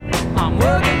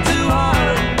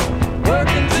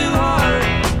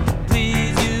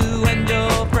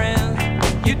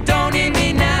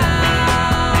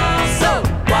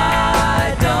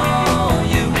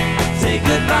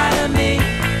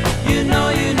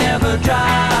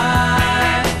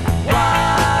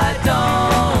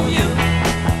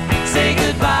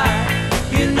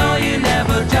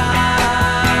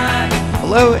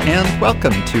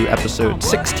welcome to episode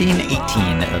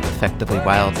 1618 of Effectively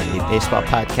Wild, a baseball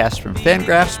podcast from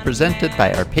Fangraphs presented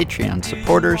by our Patreon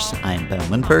supporters. I'm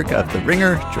Ben Lindbergh of The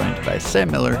Ringer, joined by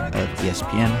Sam Miller of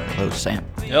ESPN. Hello, Sam.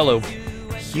 Hello.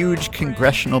 Huge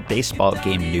congressional baseball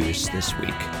game news this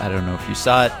week. I don't know if you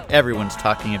saw it. Everyone's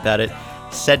talking about it.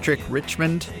 Cedric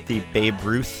Richmond, the Babe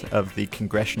Ruth of the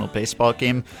congressional baseball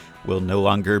game, will no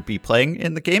longer be playing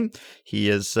in the game. He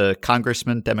is a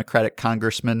congressman, Democratic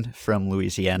congressman from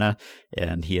Louisiana,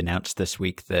 and he announced this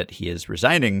week that he is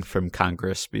resigning from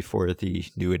Congress before the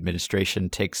new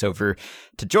administration takes over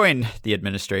to join the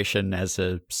administration as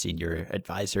a senior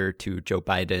advisor to Joe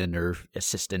Biden or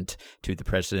assistant to the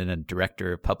president and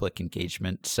director of public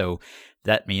engagement. So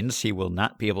that means he will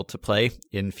not be able to play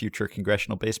in future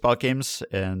congressional baseball games,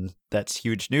 and that's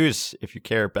huge news if you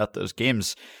care about those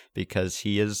games, because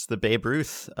he is the Babe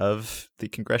Ruth of the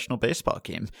congressional baseball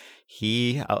game.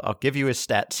 I'll give you his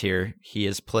stats here. He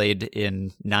has played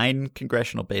in 9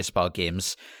 congressional baseball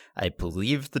games. I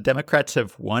believe the Democrats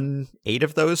have won 8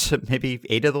 of those, maybe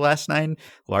 8 of the last 9,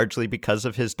 largely because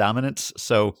of his dominance.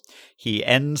 So he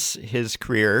ends his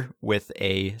career with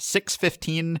a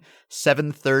 615,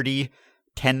 730,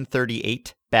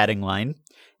 1038 batting line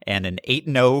and an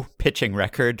 8-0 pitching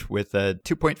record with a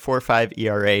 2.45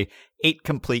 ERA, 8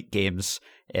 complete games,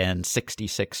 and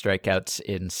 66 strikeouts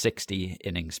in 60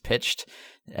 innings pitched.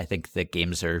 I think the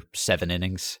games are 7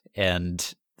 innings,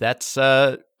 and that's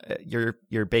your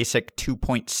basic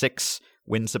 2.6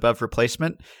 wins above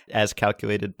replacement, as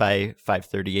calculated by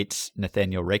 538's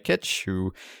Nathaniel Rakich,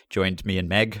 who joined me and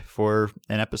Meg for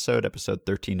an episode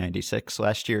 1396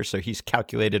 last year. So he's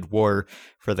calculated WAR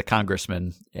for the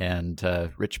congressman, and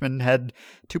Richmond had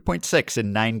 2.6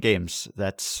 in 9 games.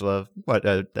 That's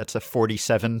that's a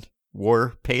 47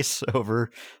 WAR pace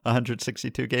over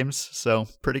 162 games. So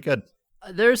pretty good.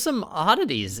 There's some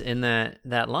oddities in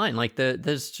that line. Like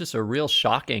there's just a real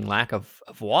shocking lack of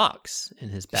walks in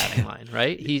his batting line,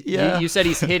 right? You said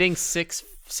he's hitting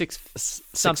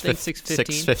 615,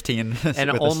 615, and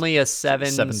only a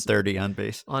 730 on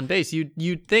base. On base,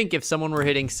 you'd think if someone were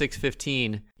hitting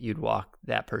 615, you'd walk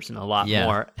that person a lot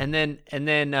more. And then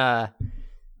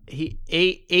he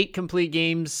eight complete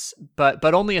games,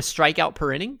 but only a strikeout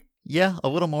per inning. Yeah, a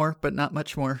little more, but not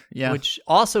much more. Yeah, which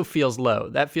also feels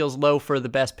low. That feels low for the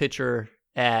best pitcher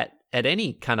at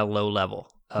any kind of low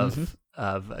level of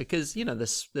because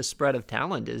this spread of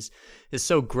talent is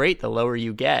so great. The lower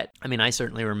you get, I mean, I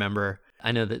certainly remember.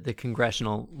 I know that the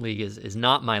Congressional League is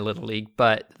not my little league,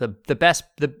 but the best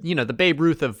the Babe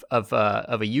Ruth of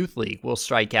a youth league will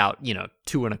strike out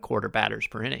 2.25 batters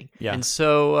per inning. Yeah, and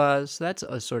so that's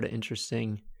a sort of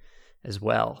interesting as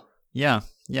well. Yeah,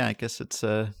 I guess it's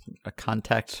a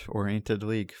contact-oriented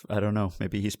league. I don't know.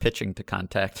 Maybe he's pitching to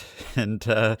contact, and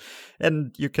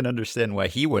you can understand why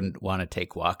he wouldn't want to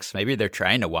take walks. Maybe they're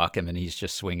trying to walk him, and he's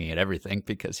just swinging at everything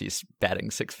because he's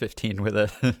batting 615 with a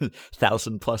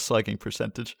 1,000+ slugging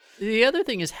percentage. The other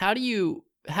thing is, how do you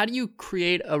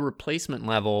create a replacement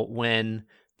level when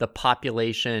the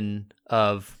population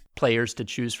of players to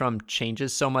choose from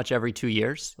changes so much every 2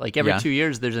 years? Like every 2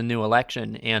 years there's a new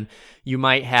election, and you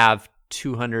might have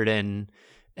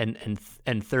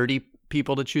 230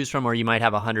 people to choose from, or you might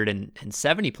have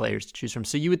 170 players to choose from.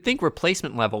 So you would think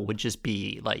replacement level would just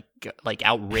be like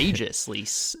outrageously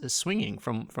swinging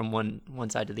from one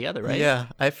side to the other, right? Yeah,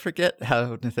 I forget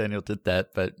how Nathaniel did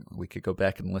that, but we could go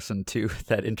back and listen to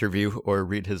that interview or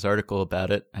read his article about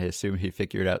it. I assume he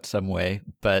figured out some way.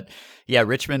 But yeah,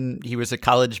 Richmond, he was a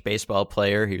college baseball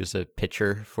player. He was a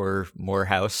pitcher for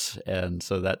Morehouse, and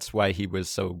so that's why he was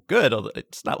so good.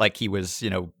 It's not like he was,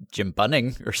 Jim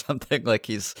Bunning or something. Like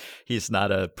he's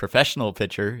not a professional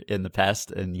pitcher in the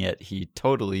past, and yet he's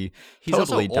totally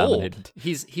dominated. Old.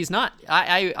 He's not.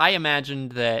 I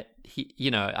imagined that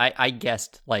I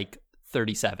guessed like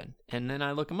 37, and then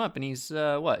I look him up, and he's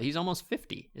he's almost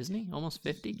 50, isn't he? Almost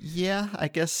 50. Yeah, I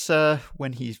guess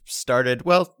when he started,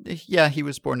 he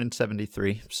was born in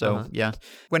 73, so yeah,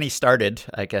 when he started,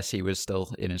 I guess he was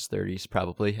still in his 30s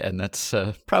probably, and that's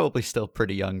probably still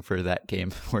pretty young for that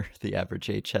game where the average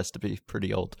age has to be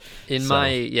pretty old. In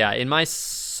my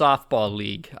softball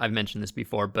league, I've mentioned this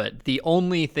before, but the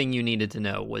only thing you needed to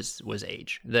know was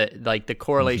age. The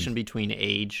correlation between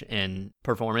age and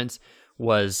performance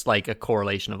was like a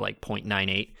correlation of like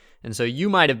 0.98. And so you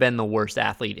might have been the worst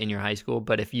athlete in your high school,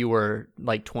 but if you were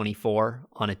like 24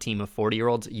 on a team of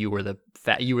 40-year-olds, you were the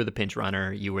pinch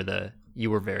runner, you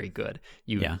were very good.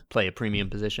 You play a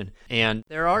premium position. And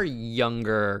there are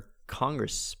younger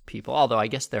Congress people, although I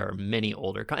guess there are many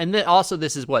older. And then also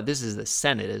this is the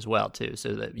Senate as well, too.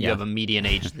 So that you have a median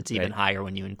age that's even higher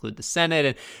when you include the Senate.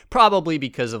 And probably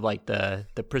because of like the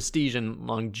prestige and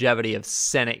longevity of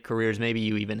Senate careers, maybe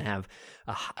you even have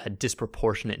a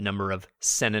disproportionate number of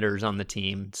senators on the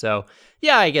team. So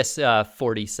yeah, I guess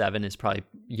 47 is probably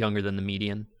younger than the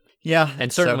median. Yeah.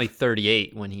 And certainly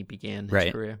 38 when he began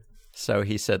his career. So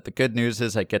he said, the good news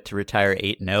is I get to retire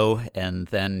 8-0, and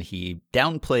then he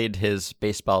downplayed his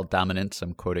baseball dominance.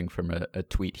 I'm quoting from a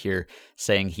tweet here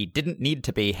saying he didn't need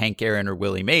to be Hank Aaron or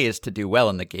Willie Mays to do well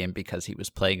in the game because he was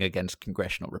playing against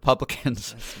congressional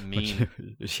Republicans. That's mean.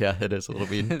 Yeah, it is a little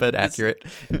mean, but accurate.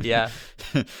 Yeah.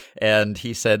 And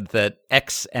he said that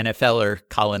ex-NFLer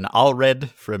Colin Allred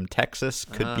from Texas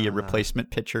could be a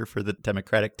replacement pitcher for the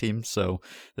Democratic team, so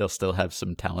they'll still have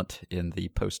some talent in the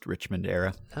post-Richmond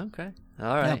era. Okay.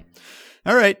 All right.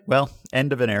 Yeah. All right. Well,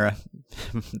 end of an era.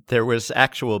 There was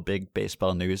actual big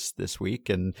baseball news this week,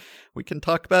 and we can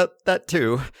talk about that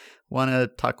too. Want to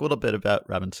talk a little bit about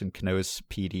Robinson Cano's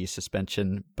PD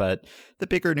suspension, but the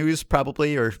bigger news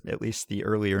probably, or at least the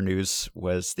earlier news,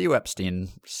 was Theo Epstein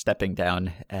stepping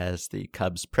down as the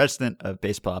Cubs president of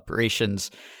baseball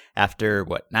operations. After,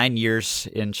 9 years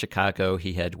in Chicago,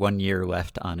 he had 1 year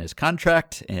left on his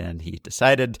contract, and he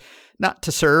decided not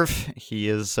to serve. He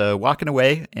is walking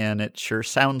away, and it sure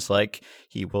sounds like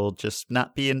he will just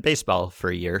not be in baseball for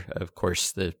a year. Of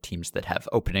course, the teams that have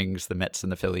openings, the Mets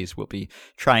and the Phillies, will be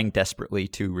trying desperately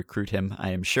to recruit him,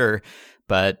 I am sure.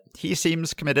 But he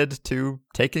seems committed to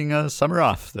taking a summer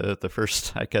off, the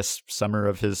first, I guess, summer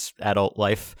of his adult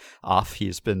life off.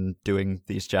 He's been doing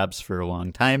these jobs for a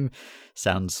long time.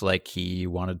 Sounds like he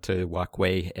wanted to walk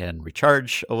away and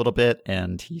recharge a little bit,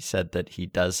 and he said that he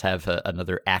does have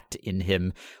another act in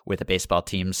him with a baseball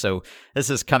team. So this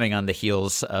is coming on the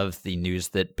heels of the news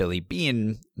that Billy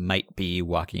Beane might be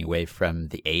walking away from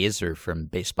the A's or from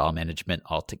baseball management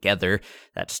altogether.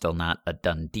 That's still not a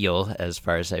done deal as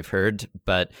far as I've heard.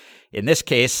 But in this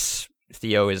case,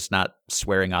 Theo is not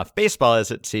swearing off baseball as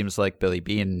it seems like Billy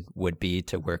Beane would be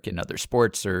to work in other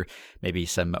sports or maybe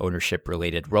some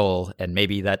ownership-related role, and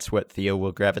maybe that's what Theo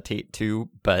will gravitate to,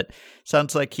 but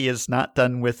sounds like he is not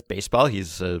done with baseball.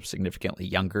 He's significantly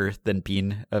younger than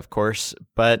Beane, of course,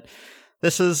 but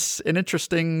this is an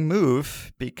interesting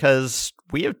move because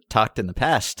we have talked in the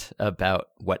past about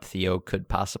what Theo could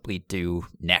possibly do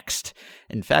next.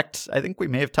 In fact, I think we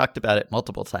may have talked about it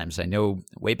multiple times. I know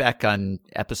way back on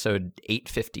episode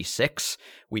 856,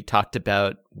 we talked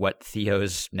about what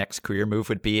Theo's next career move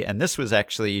would be. And this was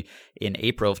actually in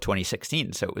April of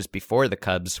 2016. So it was before the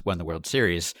Cubs won the World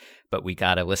Series. But we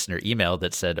got a listener email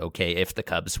that said, okay, if the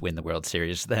Cubs win the World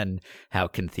Series, then how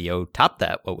can Theo top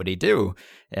that? What would he do?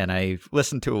 And I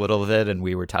listened to a little of it, and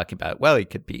we were talking about, well, he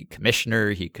could be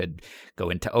commissioner, he could go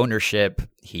into ownership,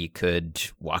 he could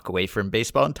walk away from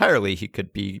baseball entirely, he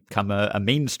could become a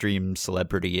mainstream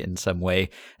celebrity in some way,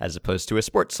 as opposed to a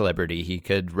sports celebrity. He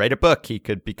could write a book, he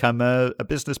could become a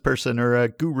business person or a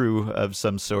guru of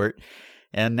some sort.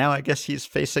 And now I guess he's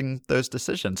facing those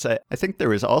decisions. I think there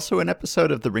was also an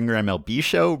episode of the Ringer MLB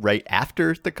show right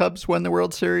after the Cubs won the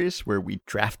World Series where we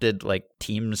drafted like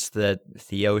teams that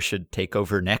Theo should take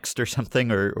over next or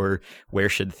something, or where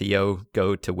should Theo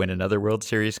go to win another World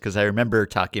Series? Because I remember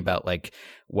talking about like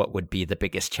what would be the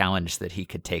biggest challenge that he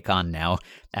could take on now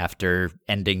after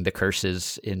ending the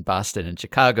curses in Boston and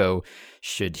Chicago.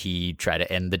 Should he try to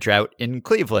end the drought in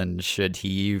Cleveland? Should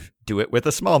he do it with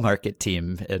a small market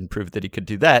team and prove that he could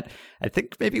do that? I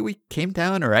think maybe we came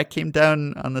down, or I came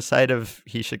down on the side of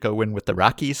he should go win with the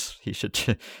Rockies. He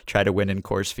should try to win in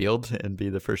Coors Field and be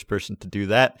the first person to do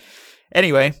that.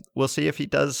 Anyway, we'll see if he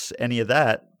does any of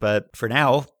that. But for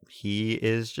now, he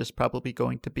is just probably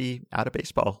going to be out of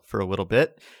baseball for a little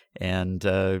bit and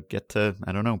get to,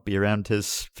 I don't know, be around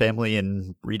his family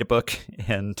and read a book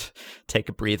and take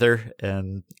a breather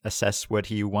and assess what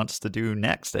he wants to do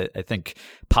next. I think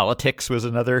politics was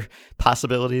another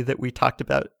possibility that we talked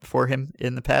about for him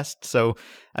in the past. So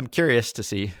I'm curious to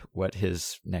see what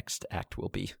his next act will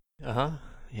be.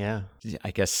 Yeah.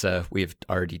 I guess we've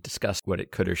already discussed what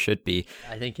it could or should be.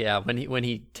 I think, yeah, when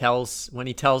he tells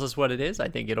us what it is, I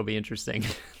think it'll be interesting.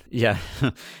 Yeah.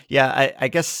 Yeah, I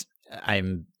guess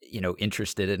I'm,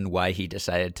 interested in why he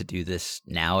decided to do this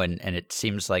now. And it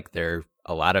seems like there are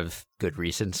a lot of good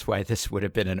reasons why this would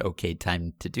have been an okay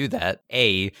time to do that.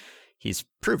 He's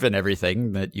proven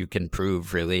everything that you can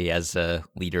prove, really, as a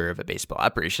leader of a baseball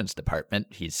operations department.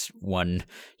 He's won,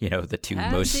 the two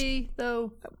most. Has he,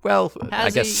 though? Well, I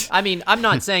guess. I mean, I'm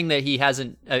not saying that he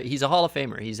hasn't. He's a Hall of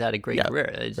Famer. He's had a great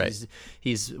career. Right.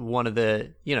 He's one of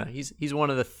the. He's one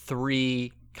of the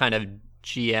three kind of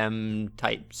GM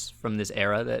types from this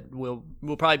era that will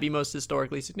probably be most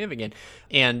historically significant.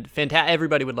 And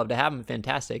everybody would love to have him.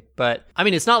 Fantastic. But I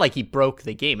mean, it's not like he broke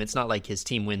the game. It's not like his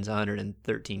team wins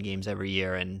 113 games every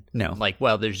year. And no,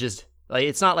 there's just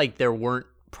it's not like there weren't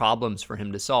problems for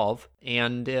him to solve.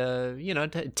 And,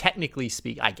 technically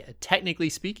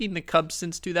speaking, the Cubs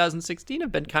since 2016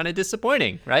 have been kind of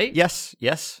disappointing, right? Yes,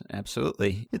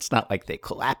 absolutely. It's not like they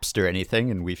collapsed or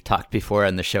anything. And we've talked before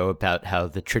on the show about how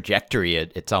the trajectory,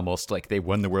 it's almost like they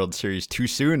won the World Series too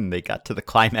soon. They got to the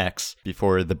climax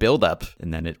before the buildup.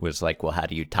 And then it was like, well, how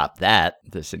do you top that?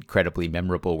 This incredibly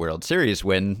memorable World Series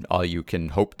win. All you can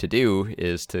hope to do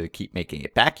is to keep making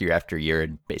it back year after year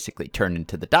and basically turn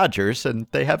into the Dodgers. And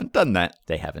they haven't done that.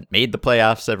 They haven't made the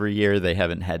playoffs every year. They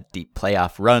haven't had deep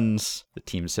playoff runs. The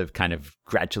teams have kind of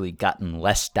gradually gotten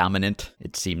less dominant.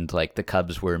 It seemed like the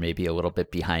Cubs were maybe a little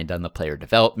bit behind on the player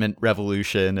development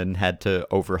revolution and had to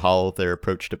overhaul their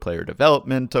approach to player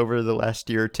development over the last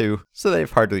year or two. So they've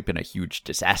hardly been a huge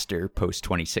disaster post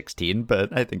 2016,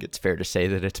 but I think it's fair to say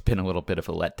that it's been a little bit of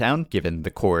a letdown given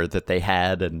the core that they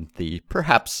had and the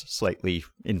perhaps slightly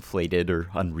inflated or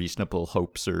unreasonable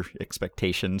hopes or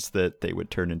expectations that they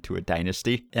would turn into a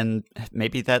dynasty. And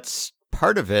maybe that's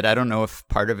part of it. I don't know if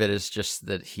part of it is just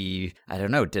that he,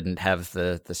 didn't have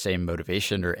the same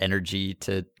motivation or energy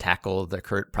to tackle the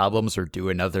current problems or do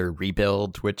another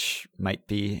rebuild, which might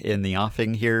be in the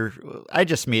offing here. I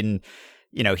just mean,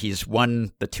 he's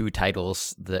won the 2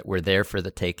 titles that were there for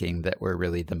the taking that were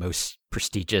really the most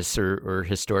prestigious or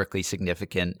historically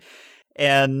significant.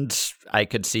 And I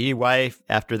could see why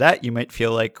after that you might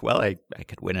feel like, well, I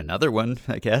could win another one,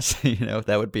 I guess.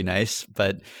 That would be nice,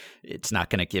 but it's not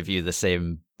going to give you the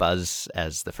same buzz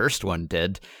as the first one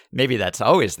did. Maybe that's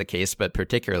always the case, but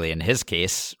particularly in his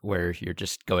case, where you're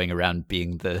just going around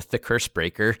being the curse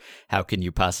breaker, how can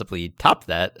you possibly top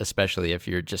that, especially if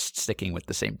you're just sticking with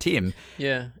the same team?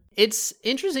 Yeah. It's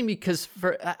interesting because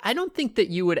I don't think that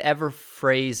you would ever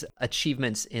phrase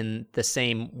achievements in the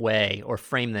same way or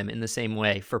frame them in the same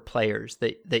way for players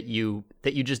that you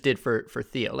just did for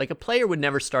Theo. Like a player would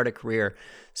never start a career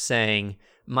saying,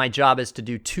 my job is to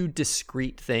do 2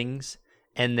 discrete things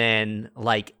and then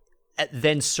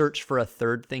search for a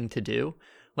third thing to do.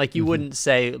 Like you wouldn't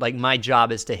say like my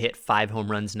job is to hit 5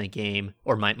 home runs in a game,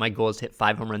 or my goal is to hit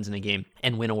 5 home runs in a game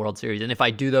and win a World Series. And if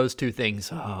I do those 2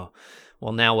 things,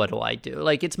 well, now what do I do?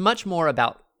 Like it's much more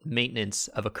about maintenance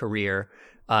of a career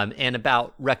and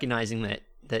about recognizing that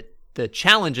the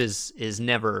challenge is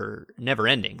never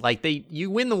ending. Like you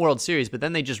win the World Series, but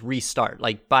then they just restart.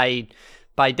 Like by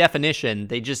definition,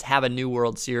 they just have a new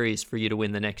World Series for you to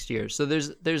win the next year. So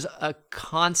there's a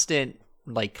constant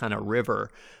like kind of river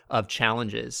of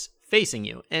challenges facing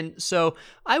you. And so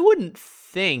I wouldn't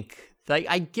think, like,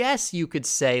 I guess you could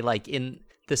say like in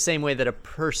the same way that a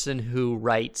person who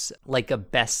writes like a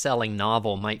best-selling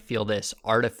novel might feel this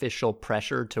artificial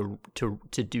pressure to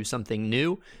do something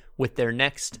new with their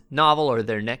next novel or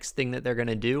their next thing that they're going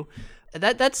to do.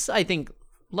 That's I think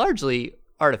largely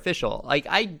artificial. Like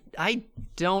I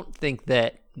don't think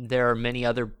that there are many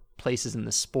other places in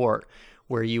the sport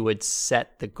where you would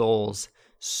set the goals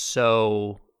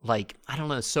so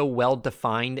so well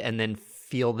defined and then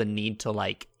feel the need to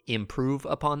like improve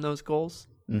upon those goals.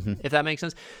 If that makes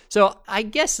sense. So I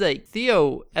guess that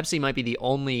Theo Epstein might be the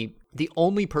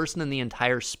only person in the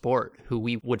entire sport who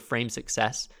we would frame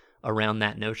success around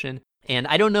that notion. And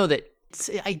I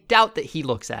doubt that he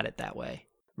looks at it that way.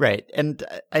 Right. And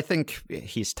I think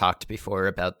he's talked before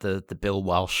about the Bill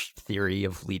Walsh theory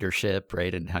of leadership,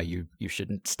 right? And how you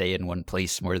shouldn't stay in one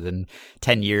place more than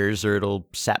 10 years or it'll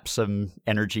sap some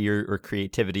energy or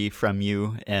creativity from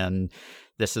you. And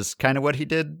this is kind of what he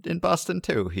did in Boston,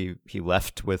 too. He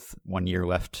left with 1 year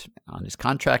left on his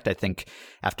contract, I think,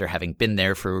 after having been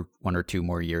there for 1 or 2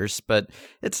 more years. But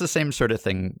it's the same sort of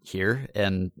thing here.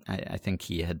 And I think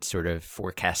he had sort of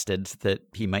forecasted that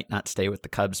he might not stay with the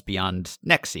Cubs beyond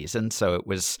next season. So it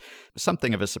was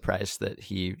something of a surprise that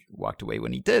he walked away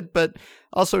when he did, but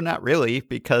also not really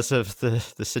because of the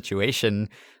situation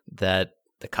that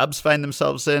the Cubs find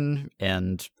themselves in,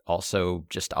 and also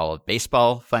just all of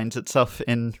baseball finds itself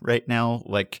in right now.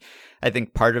 Like, I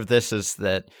think part of this is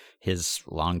that his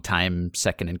longtime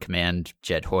second in command,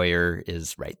 Jed Hoyer,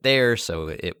 is right there. So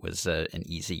it was an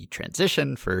easy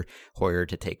transition for Hoyer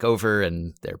to take over,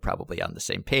 and they're probably on the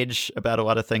same page about a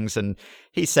lot of things. And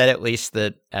he said at least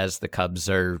that as the Cubs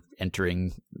are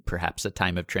entering perhaps a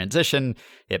time of transition,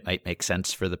 it might make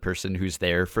sense for the person who's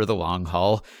there for the long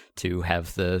haul to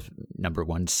have the number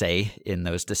one say in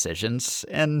those decisions.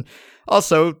 And And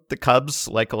also, the Cubs,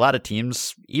 like a lot of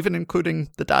teams, even including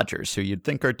the Dodgers, who you'd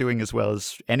think are doing as well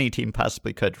as any team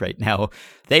possibly could right now,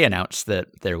 they announced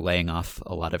that they're laying off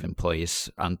a lot of employees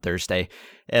on Thursday.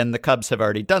 And the Cubs have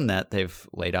already done that. They've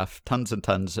laid off tons and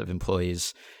tons of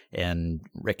employees. And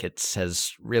Ricketts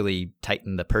has really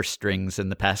tightened the purse strings in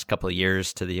the past couple of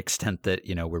years to the extent that,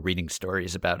 we're reading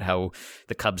stories about how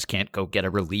the Cubs can't go get a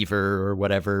reliever or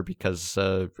whatever because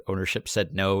ownership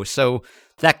said no. So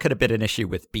that could have been an issue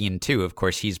with Beane, too. Of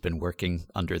course, he's been working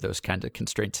under those kind of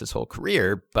constraints his whole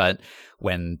career. But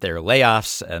when there are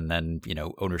layoffs and then,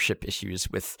 ownership issues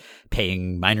with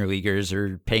paying minor leaguers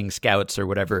or paying scouts or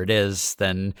whatever it is,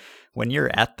 then when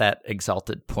you're at that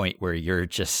exalted point where you're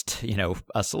just,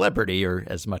 a celebrity or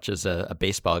as much as a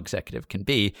baseball executive can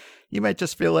be, you might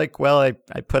just feel like, well, I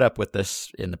put up with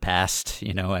this in the past.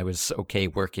 I was okay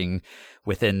working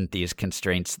within these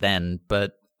constraints then,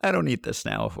 but I don't need this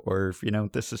now. Or,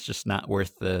 this is just not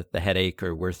worth the headache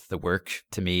or worth the work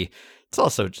to me. It's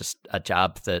also just a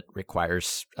job that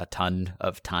requires a ton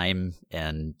of time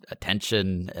and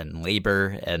attention and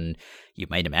labor. And you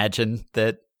might imagine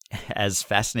that as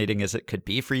fascinating as it could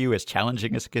be for you, as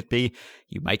challenging as it could be,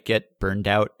 you might get burned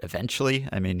out eventually.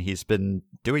 I mean, he's been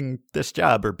doing this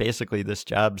job, or basically this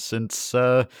job, since,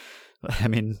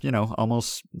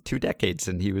 almost 2 decades,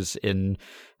 and he was in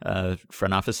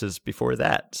front offices before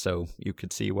that. So you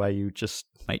could see why you just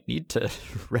might need to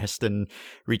rest and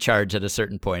recharge at a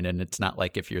certain point. And it's not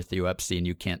like if you're Theo Epstein,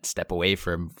 you can't step away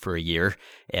from for a year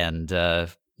and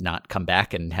not come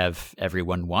back and have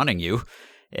everyone wanting you.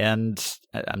 And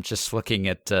I'm just looking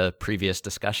at previous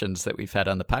discussions that we've had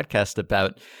on the podcast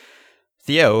about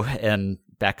Theo. And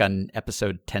back on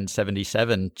episode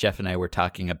 1077, Jeff and I were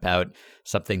talking about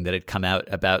something that had come out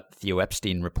about Theo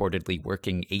Epstein reportedly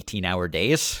working 18-hour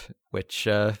days, which,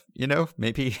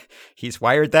 maybe he's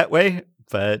wired that way.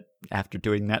 But after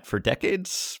doing that for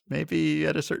decades, maybe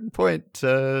at a certain point,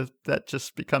 that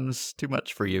just becomes too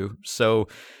much for you. So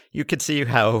you could see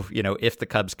how, if the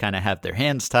Cubs kind of have their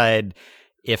hands tied,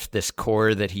 if this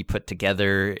core that he put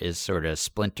together is sort of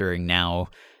splintering now,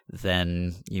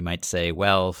 then you might say,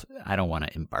 well, I don't want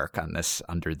to embark on this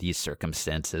under these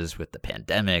circumstances with the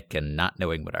pandemic and not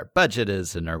knowing what our budget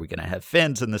is. And are we going to have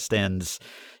fans in the stands?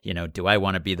 Do I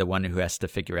want to be the one who has to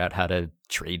figure out how to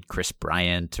trade Chris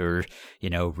Bryant or,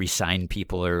 re-sign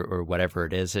people or whatever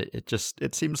it is?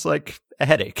 It seems like a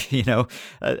headache,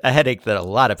 a headache that a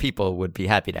lot of people would be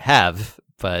happy to have.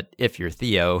 But if you're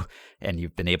Theo and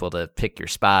you've been able to pick your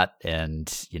spot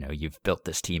and, you've built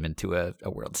this team into a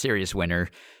World Series winner,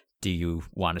 do you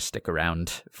want to stick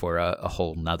around for a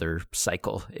whole nother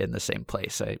cycle in the same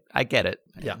place? I get it.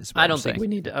 Yeah, I don't think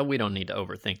we don't need to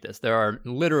overthink this. There are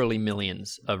literally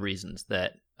millions of reasons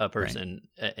that a person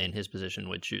in his position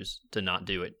would choose to not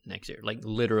do it next year. Like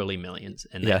literally millions,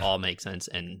 and they all make sense,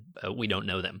 and we don't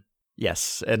know them.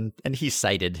 Yes, and he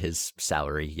cited his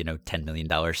salary, $10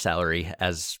 million salary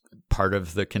as part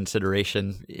of the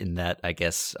consideration in that I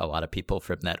guess a lot of people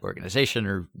from that organization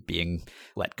are being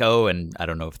let go. And I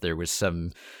don't know if there was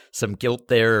some guilt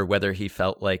there or whether he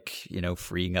felt like,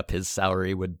 freeing up his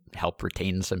salary would help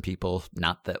retain some people.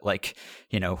 Not that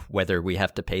whether we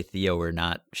have to pay Theo or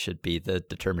not should be the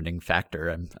determining factor.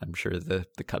 I'm sure the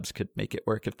Cubs could make it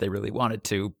work if they really wanted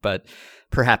to, but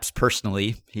perhaps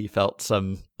personally he felt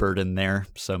some burden there.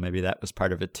 So maybe that was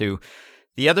part of it too.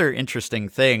 The other interesting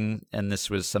thing, and this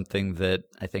was something that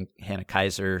I think Hannah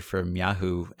Kaiser from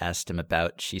Yahoo asked him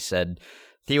about, she said,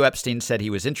 Theo Epstein said he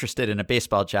was interested in a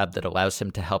baseball job that allows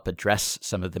him to help address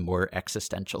some of the more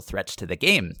existential threats to the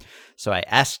game. So I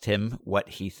asked him what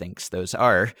he thinks those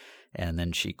are, and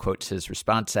then she quotes his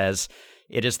response as,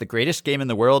 "It is the greatest game in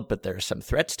the world, but there are some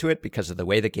threats to it because of the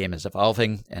way the game is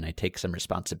evolving, and I take some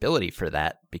responsibility for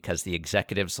that because the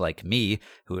executives like me,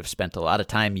 who have spent a lot of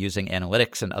time using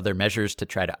analytics and other measures to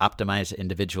try to optimize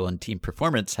individual and team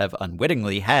performance, have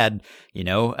unwittingly had,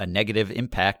 a negative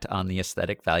impact on the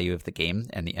aesthetic value of the game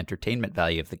and the entertainment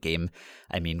value of the game.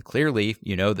 I mean, clearly,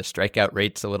 the strikeout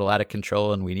rate's a little out of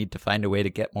control, and we need to find a way to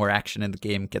get more action in the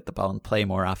game, get the ball in play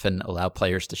more often, allow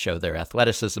players to show their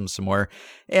athleticism some more,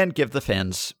 and give the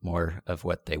fans more of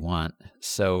what they want."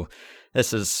 So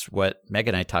this is what Meg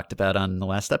and I talked about on the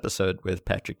last episode with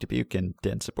Patrick Dubuque and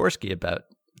Dan Saborski about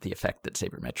the effect that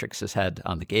sabermetrics has had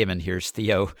on the game. And here's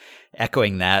Theo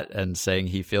echoing that and saying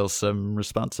he feels some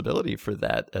responsibility for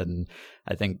that. And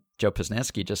I think Joe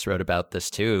Posnanski just wrote about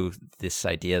this too, this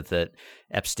idea that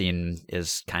Epstein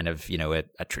is kind of,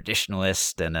 a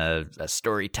traditionalist and a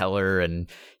storyteller, and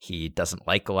he doesn't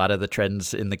like a lot of the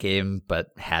trends in the game,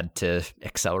 but had to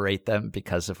accelerate them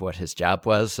because of what his job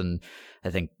was. And I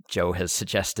think Joe has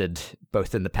suggested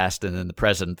both in the past and in the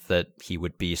present that he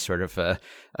would be sort of a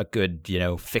good,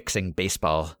 fixing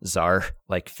baseball czar,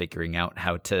 like figuring out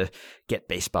how to get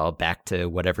baseball back to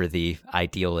whatever the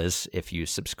ideal is if you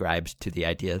subscribe to the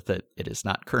idea that it is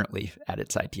not currently at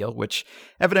its ideal, which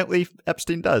evidently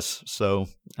Epstein does. So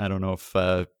I don't know if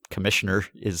commissioner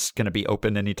is going to be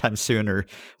open anytime soon or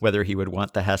whether he would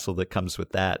want the hassle that comes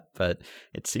with that. But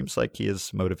it seems like he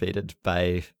is motivated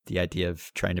by the idea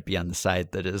of trying to be on the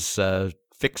side that is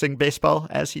fixing baseball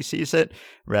as he sees it,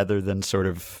 rather than sort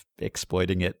of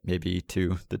exploiting it maybe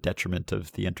to the detriment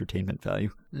of the entertainment value.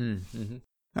 Mm-hmm.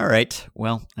 All right.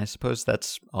 Well, I suppose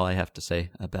that's all I have to say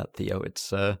about Theo.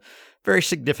 It's very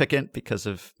significant because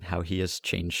of how he has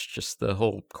changed just the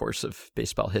whole course of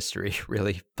baseball history,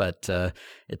 really. But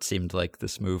it seemed like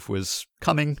this move was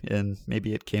coming, and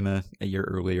maybe it came a year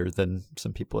earlier than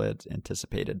some people had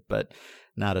anticipated, but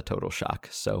not a total shock.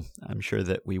 So I'm sure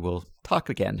that we will talk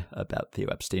again about Theo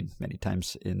Epstein many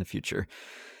times in the future.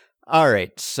 All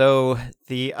right. So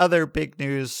the other big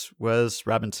news was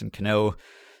Robinson Cano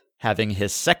having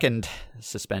his second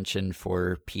suspension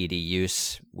for PED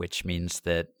use, which means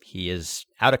that he is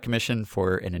out of commission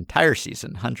for an entire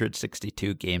season,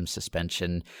 162-game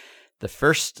suspension. The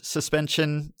first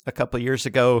suspension a couple years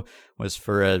ago was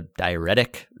for a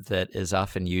diuretic that is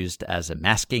often used as a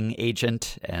masking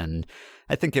agent, and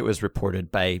I think it was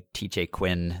reported by TJ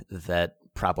Quinn that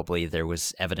probably there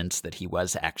was evidence that he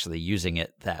was actually using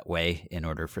it that way in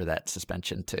order for that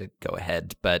suspension to go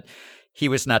ahead. But he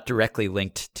was not directly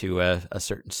linked to a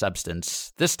certain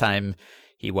substance. This time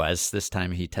he was. This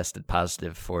time he tested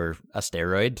positive for a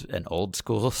steroid, an old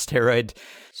school steroid,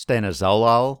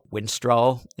 stanozolol,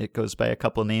 Winstrol. It goes by a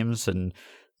couple names. And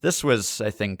this was,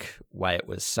 I think, why it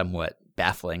was somewhat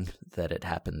baffling that it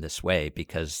happened this way,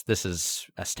 because this is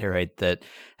a steroid that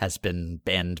has been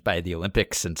banned by the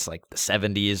Olympics since like the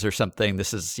 70s or something.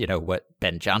 This is, what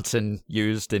Ben Johnson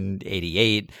used in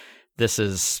 88. This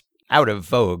is out of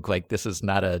vogue. Like, this is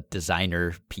not a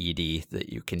designer PED that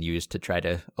you can use to try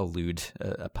to elude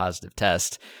a positive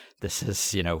test. This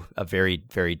is, a very,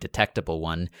 very detectable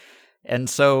one. And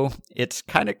so it's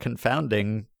kind of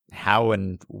confounding how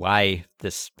and why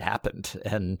this happened.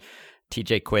 And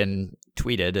TJ Quinn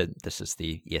tweeted, and this is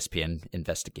the ESPN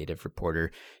investigative reporter,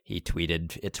 he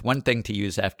tweeted, "It's one thing to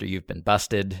use after you've been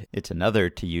busted. It's another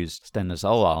to use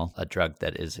stanozolol, a drug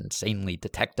that is insanely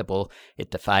detectable. It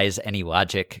defies any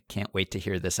logic. Can't wait to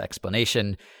hear this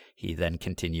explanation." He then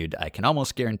continued, "I can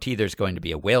almost guarantee there's going to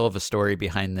be a whale of a story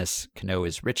behind this. Cano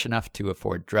is rich enough to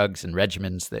afford drugs and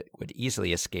regimens that would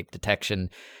easily escape detection.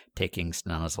 Taking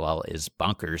stanozolol is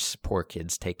bonkers. Poor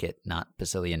kids take it, not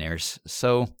bazillionaires."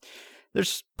 So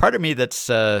there's part of me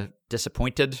that's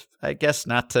disappointed, I guess,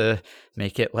 not to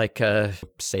make it like a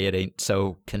say it ain't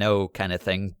so Cano kind of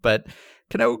thing. But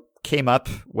Cano came up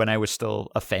when I was still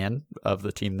a fan of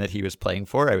the team that he was playing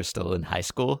for. I was still in high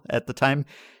school at the time,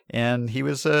 and he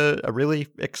was a really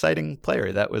exciting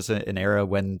player. That was an era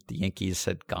when the Yankees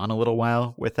had gone a little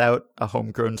while without a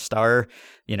homegrown star,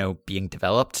 being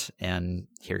developed. And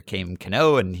here came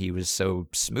Cano, and he was so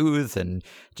smooth and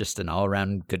just an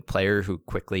all-around good player who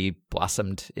quickly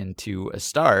blossomed into a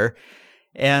star.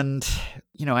 And,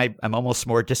 I'm almost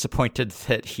more disappointed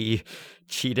that he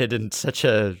cheated in such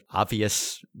a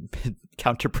obvious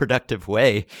counterproductive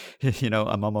way.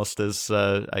 I'm almost as,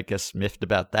 miffed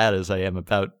about that as I am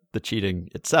about the cheating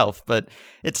itself. But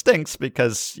it stinks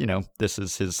because, this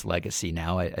is his legacy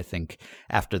now. I think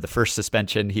after the first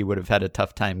suspension, he would have had a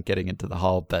tough time getting into the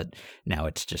Hall, but now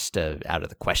it's just out of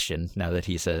the question now that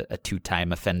he's a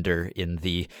two-time offender in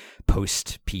the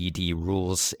post-PED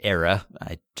rules era.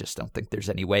 I just don't think there's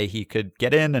any way he could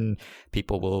get in, and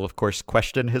people will, of course,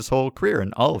 question his whole career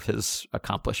and all of his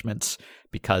accomplishments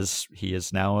because he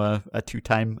is now a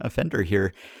two-time offender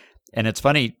here. And it's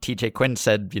funny, TJ Quinn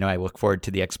said, I look forward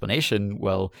to the explanation.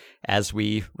 Well, as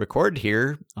we record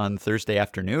here on Thursday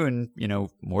afternoon,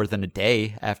 more than a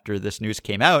day after this news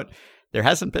came out, there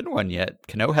hasn't been one yet.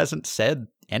 Cano hasn't said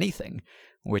anything,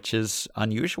 which is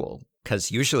unusual.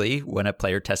 Because usually when a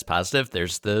player tests positive,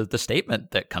 there's the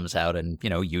statement that comes out. And,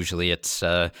 usually it's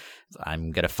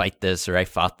I'm going to fight this, or I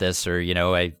fought this, or,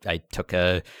 I took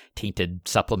a tainted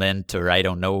supplement, or I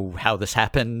don't know how this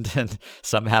happened and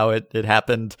somehow it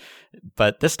happened.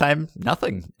 But this time,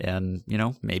 nothing. And,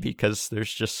 maybe because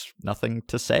there's just nothing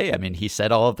to say. I mean, he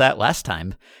said all of that last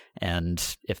time.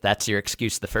 And if that's your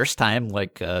excuse the first time,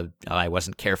 like, I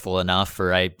wasn't careful enough,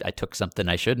 or I took something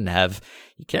I shouldn't have,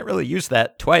 you can't really use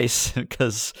that twice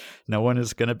because no one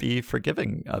is going to be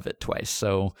forgiving of it twice.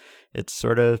 So it's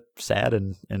sort of sad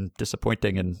and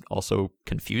disappointing and also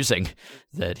confusing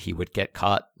that he would get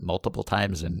caught multiple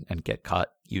times and get caught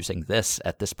using this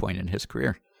at this point in his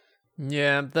career.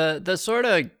 Yeah, the sort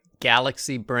of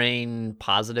galaxy brain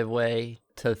positive way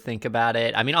to think about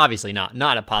it. I mean, obviously not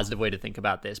a positive way to think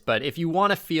about this, but if you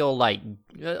want to feel like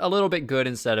a little bit good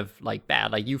instead of like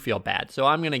bad, like you feel bad. So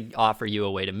I'm going to offer you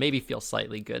a way to maybe feel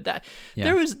slightly good.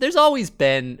 There's always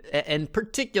been, and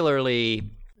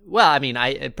particularly,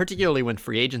 particularly when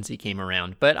free agency came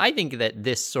around, but I think that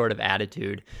this sort of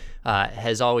attitude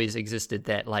has always existed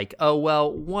that like, oh,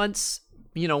 well, once,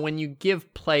 when you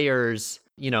give players,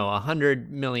 $100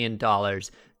 million,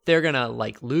 they're going to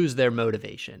like lose their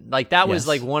motivation. Like that was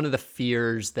like one of the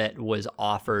fears that was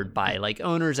offered by like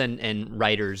owners and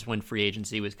writers when free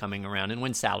agency was coming around and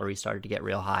when salaries started to get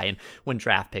real high and when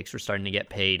draft picks were starting to get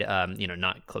paid,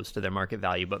 not close to their market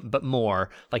value, but more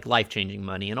like life-changing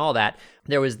money and all that.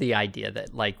 There was the idea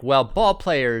that like, well, ball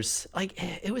players, like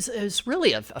it was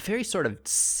really a very sort of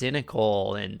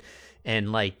cynical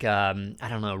and like, I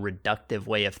don't know, reductive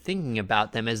way of thinking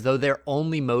about them as though they're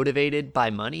only motivated by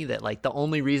money, that like the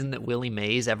only reason that Willie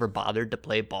Mays ever bothered to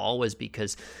play ball was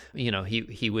because,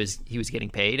 he was getting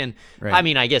paid. And right. I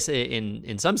mean, I guess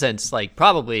in some sense, like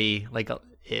probably like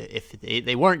if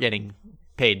they weren't getting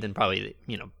paid, then probably,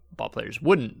 ball players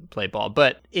wouldn't play ball.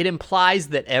 But it implies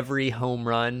that every home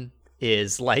run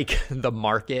is like the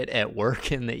market at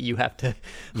work and that you have to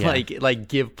like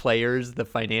give players the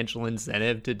financial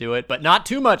incentive to do it, but not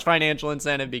too much financial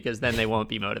incentive because then they won't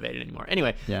be motivated anymore.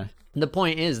 Anyway, the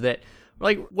point is that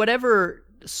like whatever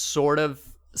sort of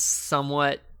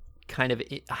somewhat kind of,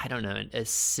 I don't know, a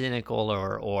cynical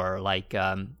or like,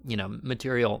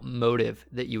 material motive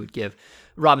that you would give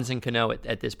Robinson Cano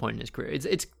at this point in his career.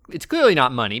 It's clearly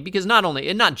not money because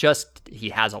not just he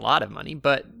has a lot of money,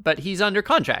 but he's under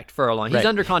contract for a long. He's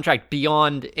under contract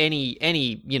beyond any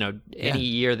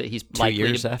year that he's 2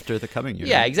 years after the coming year.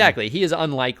 Yeah, exactly. He is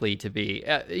unlikely to be.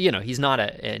 He's not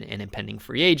an impending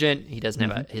free agent. He doesn't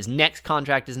have his next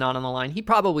contract is not on the line. He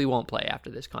probably won't play after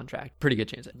this contract. Pretty good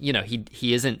chance.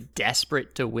 He isn't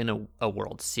desperate to win a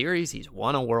World Series. He's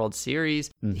won a World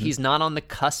Series. He's not on the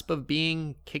cusp of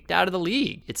being kicked out of the league.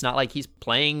 It's not like he's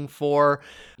playing for,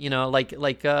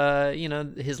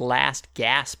 his last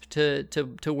gasp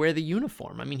to wear the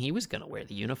uniform. I mean, he was going to wear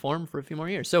the uniform for a few more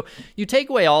years. So you take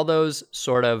away all those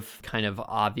sort of kind of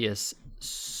obvious,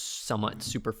 somewhat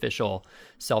superficial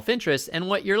self-interest, and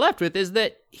what you're left with is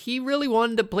that he really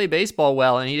wanted to play baseball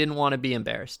well and he didn't want to be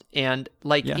embarrassed. And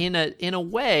in a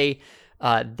way,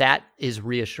 that is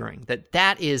reassuring.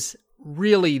 That is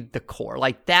really the core.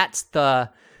 Like that's the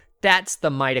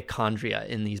mitochondria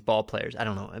in these ball players. I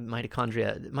don't know.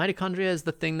 Mitochondria is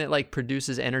the thing that like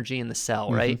produces energy in the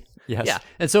cell, right? Yes. Yeah.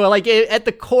 And so like at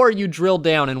the core, you drill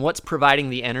down and what's providing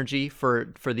the energy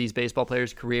for these baseball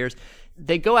players' careers.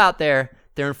 They go out there,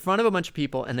 they're in front of a bunch of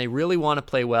people and they really want to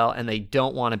play well and they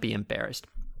don't want to be embarrassed.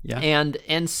 Yeah.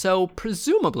 And so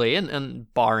presumably,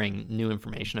 and barring new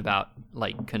information about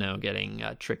like Cano getting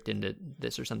tricked into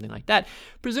this or something like that,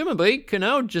 presumably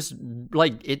Cano just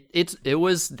like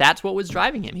that's what was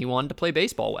driving him. He wanted to play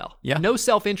baseball well. Yeah. No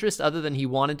self-interest other than he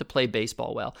wanted to play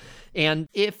baseball well. And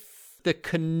if the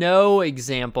Cano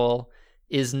example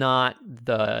is not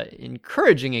the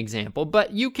encouraging example,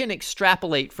 but you can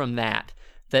extrapolate from that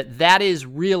is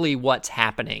really what's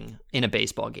happening in a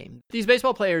baseball game. These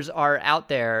baseball players are out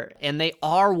there and they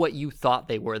are what you thought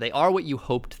they were. They are what you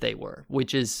hoped they were,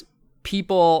 which is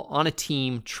people on a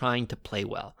team trying to play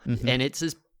well. And it's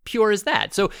as pure as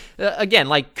that. So again,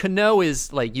 like Cano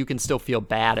is like, you can still feel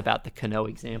bad about the Cano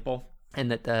example.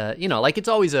 And that, like it's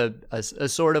always a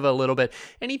sort of a little bit,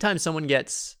 anytime someone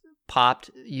gets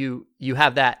popped, you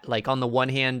have that like on the one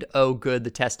hand, oh good,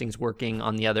 the testing's working.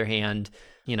 On the other hand,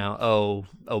 oh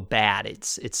bad,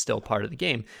 it's still part of the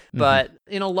game. But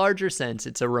in a larger sense,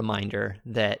 it's a reminder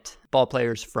that ball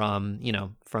players from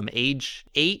age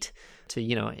 8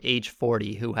 to age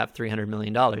 40 who have $300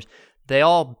 million, they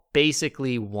all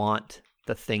basically want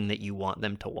the thing that you want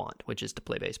them to want, which is to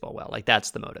play baseball well. Like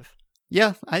that's the motive.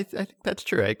 Yeah, I think that's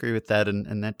true. I agree with that.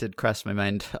 And that did cross my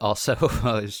mind also.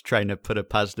 I was trying to put a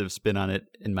positive spin on it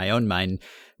in my own mind.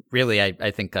 Really,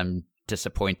 I think I'm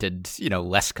disappointed,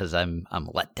 less because I'm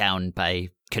let down by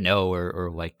Cano or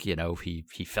like,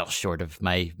 he fell short of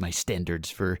my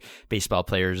standards for baseball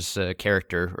players'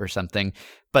 character or something,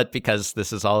 but because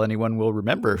this is all anyone will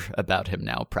remember about him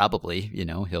now, probably,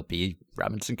 he'll be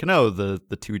Robinson Cano,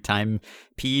 the two-time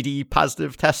PED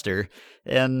positive tester.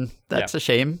 And that's a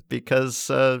shame because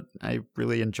I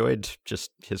really enjoyed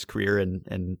just his career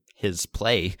and his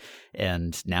play.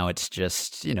 And now it's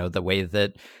just, the way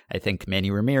that I think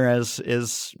Manny Ramirez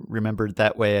is remembered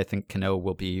that way. I think Cano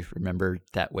will be remembered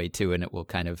that way too, and it will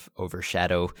kind of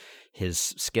overshadow his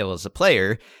skill as a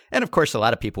player. And of course, a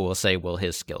lot of people will say, well,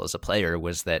 his skill as a player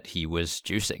was that he was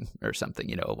juicing or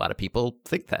something. A lot of people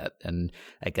think that. And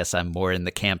I guess I'm more in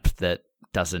the camp that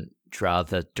doesn't draw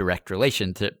the direct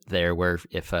relationship there, where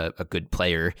if a good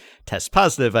player tests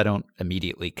positive, I don't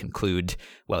immediately conclude,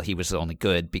 well, he was only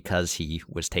good because he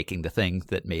was taking the thing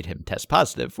that made him test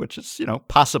positive, which is,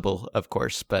 possible, of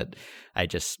course, but I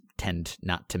just tend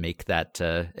not to make that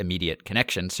immediate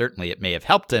connection. Certainly it may have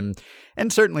helped him,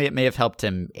 and certainly it may have helped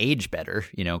him age better,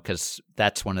 because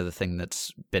that's one of the things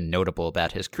that's been notable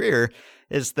about his career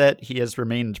is that he has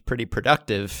remained pretty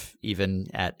productive even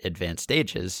at advanced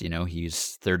ages.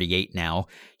 He's 38 now.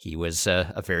 He was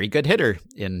a very good hitter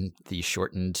in the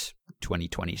shortened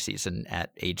 2020 season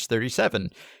at age 37.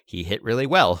 He hit really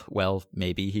well. Well,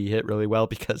 maybe he hit really well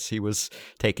because he was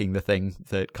taking the thing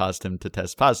that caused him to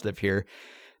test positive here.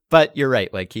 But you're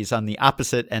right, like he's on the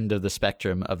opposite end of the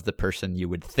spectrum of the person you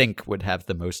would think would have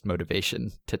the most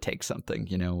motivation to take something,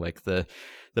 like the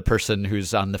person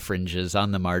who's on the fringes,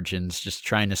 on the margins, just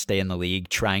trying to stay in the league,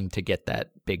 trying to get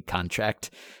that big contract.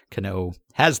 Cano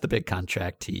has the big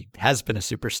contract. He has been a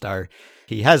superstar.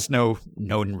 He has no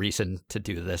known reason to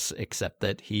do this except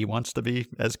that he wants to be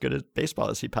as good at baseball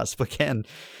as he possibly can.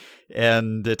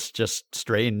 And it's just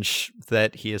strange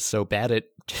that he is so bad at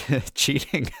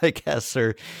cheating, I guess,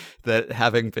 or that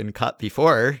having been caught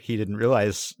before, he didn't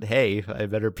realize, hey, I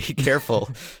better be careful,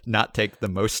 not take the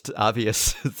most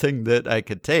obvious thing that I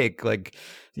could take. Like,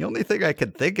 the only thing I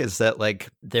could think is that, like,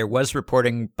 there was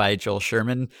reporting by Joel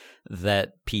Sherman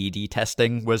that PED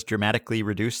testing was dramatically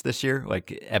reduced this year.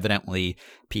 Like, evidently,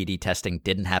 PED testing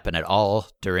didn't happen at all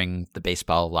during the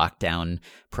baseball lockdown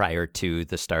prior to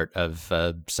the start of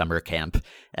summer camp.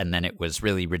 And then it was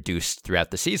really reduced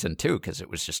throughout the season, too, because it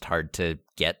was just hard to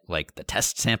get, like, the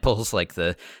test samples. Like,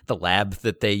 the lab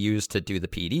that they used to do the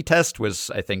PED test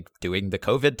was, I think, doing the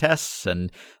COVID tests.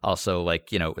 And also,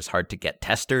 like, it was hard to get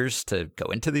testers to go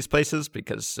into these places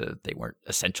because they weren't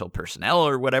essential personnel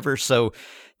or whatever. So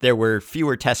there were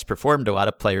fewer tests performed. A lot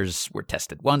of players were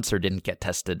tested once or didn't get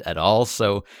tested at all.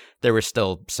 So there was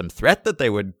still some threat that they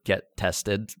would get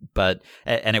tested,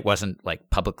 and it wasn't like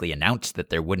publicly announced that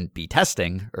there wouldn't be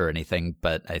testing or anything,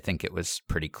 but I think it was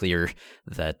pretty clear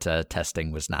that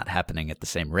testing was not happening at the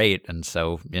same rate. And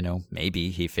so, maybe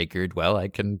he figured, well, I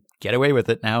can get away with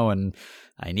it now and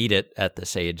I need it at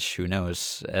this age, who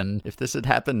knows? And if this had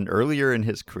happened earlier in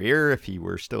his career, if he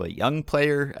were still a young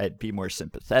player, I'd be more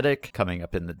sympathetic. Coming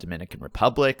up in the Dominican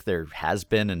Republic, there has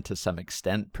been, and to some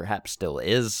extent perhaps still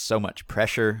is, so much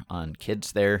pressure on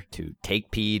kids there to take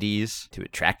PEDs, to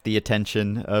attract the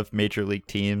attention of major league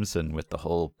teams. And with the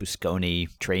whole Busconi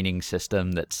training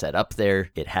system that's set up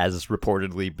there, it has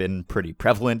reportedly been pretty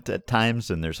prevalent at times,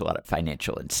 and there's a lot of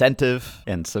financial incentive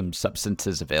and some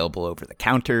substances available over the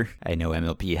counter. I know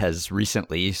MLB has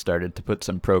recently started to put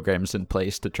some programs in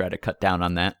place to try to cut down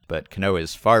on that, but Cano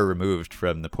is far removed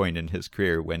from the point in his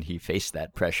career when he faced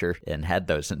that pressure and had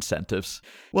those incentives.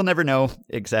 We'll never know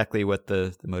exactly what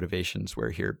the motivations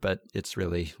were here, but it's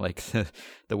really like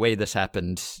the way this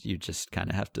happened, you just kind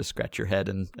of have to scratch your head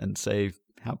and say,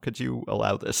 how could you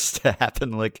allow this to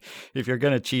happen? Like, if you're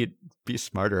going to cheat, be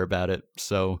smarter about it.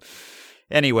 So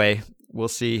anyway, we'll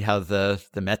see how the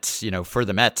Mets, for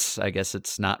the Mets, I guess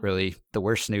it's not really the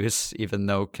worst news, even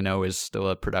though Cano is still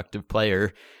a productive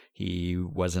player. He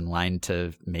was in line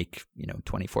to make,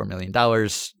 $24 million,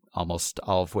 almost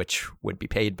all of which would be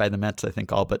paid by the Mets, I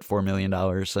think all but $4 million.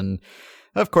 And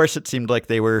of course, it seemed like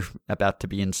they were about to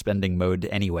be in spending mode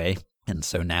anyway. And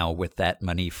so now with that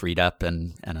money freed up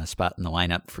and a spot in the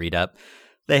lineup freed up,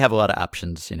 they have a lot of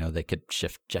options. They could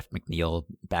shift Jeff McNeil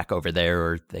back over there,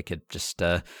 or they could just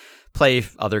play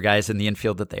other guys in the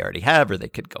infield that they already have, or they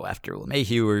could go after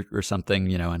LeMahieu or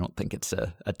something. I don't think it's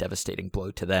a devastating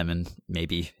blow to them, and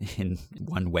maybe in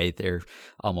one way they're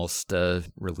almost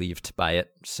relieved by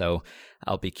it. So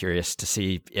I'll be curious to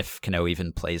see if Cano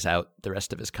even plays out the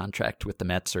rest of his contract with the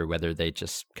Mets, or whether they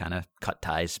just kind of cut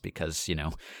ties because,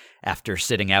 after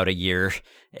sitting out a year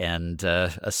and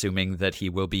assuming that he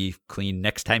will be clean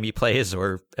next time he plays,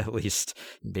 or at least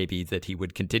maybe that he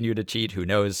would continue to cheat. Who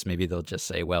knows? Maybe they'll just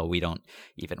say, well, we don't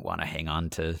even want to hang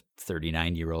on to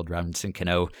 39-year-old Robinson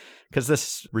Cano because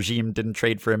this regime didn't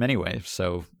trade for him anyway.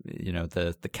 So,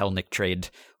 the Kelenic trade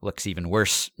looks even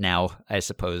worse now, I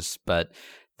suppose. But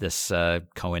this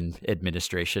Cohen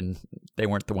administration, they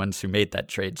weren't the ones who made that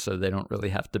trade, so they don't really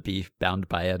have to be bound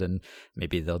by it, and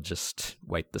maybe they'll just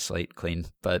wipe the slate clean.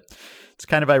 But it's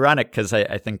kind of ironic because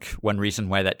I think one reason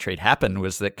why that trade happened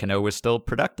was that Cano was still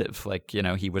productive.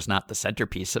 He was not the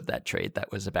centerpiece of that trade.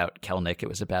 That was about Kelenic. It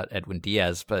was about Edwin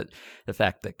Diaz. But the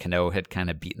fact that Cano had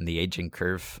kind of beaten the aging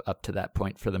curve up to that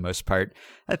point for the most part,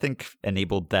 I think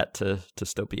enabled that to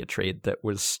still be a trade that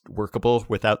was workable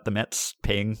without the Mets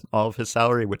paying all of his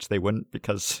salary, which they wouldn't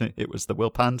because it was the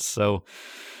Wilpons. So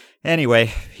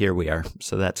anyway, here we are.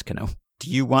 So that's Cano. Do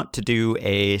you want to do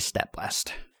a stat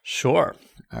blast? Sure.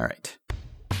 All right.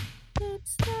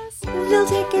 They'll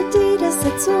take Adidas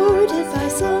that's sorted by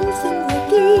something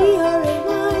like ERA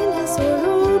minus or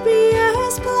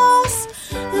OBS plus,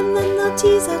 and then they'll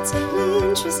tease out some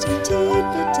interesting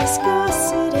tidbit,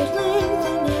 discuss it at length,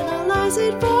 and analyze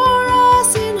it for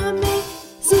us in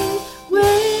amazing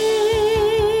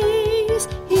ways.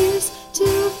 Here's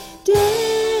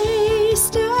today's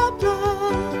Stat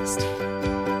Blast.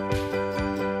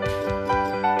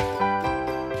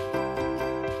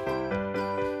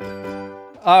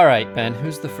 All right, Ben,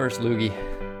 who's the first loogie?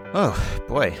 Oh,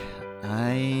 boy.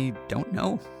 I don't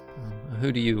know.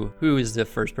 Who is the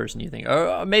first person you think?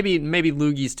 Or maybe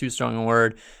loogie's too strong a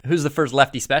word. Who's the first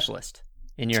lefty specialist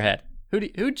in your head? Who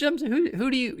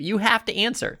do you have to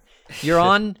answer? You're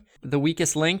on the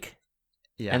weakest link,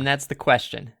 Yeah. and that's the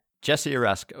question. Jesse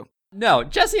Orosco. No,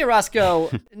 Jesse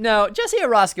Orosco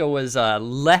was a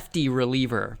lefty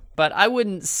reliever, but I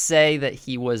wouldn't say that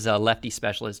he was a lefty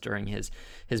specialist during his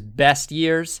best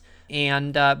years.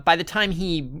 And by the time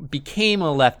he became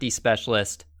a lefty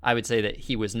specialist, I would say that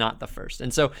he was not the first.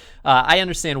 And so I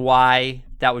understand why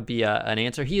that would be an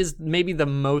answer. He is maybe the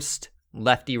most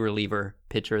lefty reliever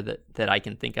pitcher that I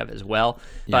can think of as well,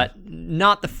 but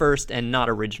not the first and not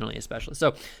originally a specialist.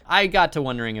 So I got to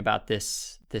wondering about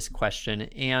this question.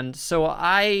 And so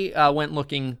I went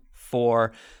looking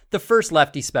for the first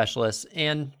lefty specialist.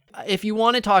 And if you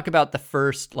want to talk about the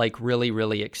first, really,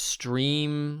 really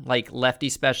extreme, lefty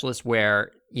specialist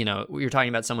where, you're talking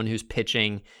about someone who's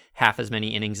pitching half as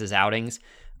many innings as outings,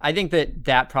 I think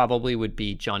that probably would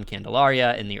be John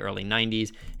Candelaria in the early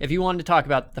 90s. If you wanted to talk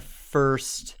about the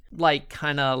first,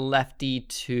 kind of lefty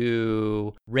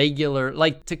to regular,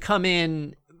 to come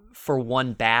in for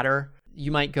one batter, you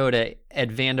might go to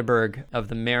Ed Vandenberg of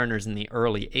the Mariners in the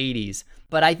early 80s.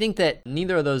 But I think that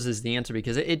neither of those is the answer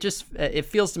because it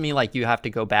feels to me like you have to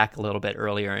go back a little bit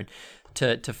earlier and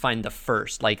to find the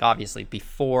first. Obviously,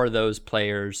 before those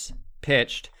players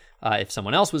pitched, if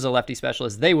someone else was a lefty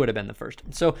specialist, they would have been the first.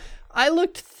 So I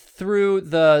looked through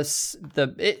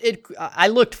I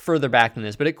looked further back than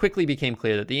this, but it quickly became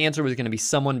clear that the answer was going to be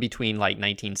someone between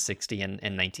 1960 and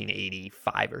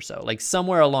 1985 or so.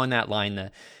 Somewhere along that line,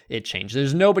 it changed.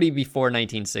 There's nobody before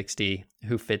 1960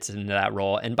 who fits into that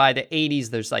role. And by the 80s,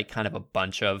 there's kind of a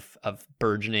bunch of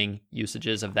burgeoning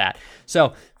usages of that.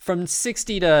 So from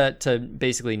 60 to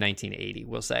basically 1980,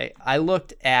 we'll say, I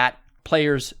looked at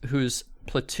players whose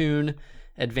platoon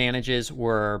advantages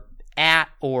were at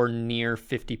or near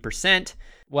 50%.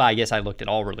 Well, I guess I looked at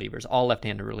all relievers, all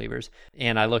left-handed relievers,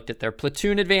 and I looked at their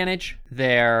platoon advantage,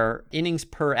 their innings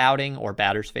per outing or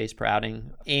batters faced per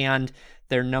outing, and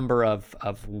their number of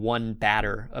one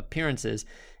batter appearances.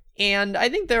 And I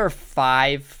think there are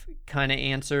 5 kind of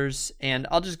answers, and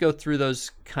I'll just go through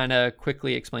those, kind of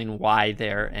quickly explain why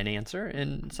they're an answer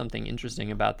and something interesting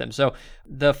about them. So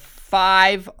the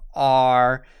 5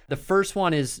 are, the first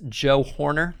one is Joe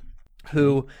Horner,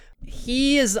 who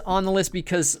he is on the list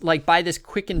because by this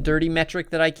quick and dirty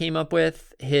metric that I came up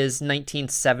with, his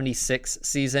 1976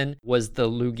 season was the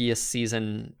loogiest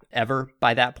season ever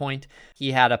by that point.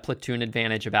 He had a platoon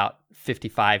advantage about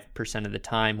 55% of the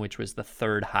time, which was the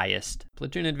 3rd highest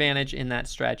platoon advantage in that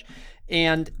stretch.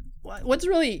 And what's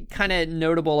really kind of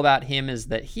notable about him is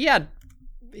that he had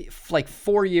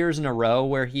 4 years in a row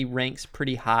where he ranks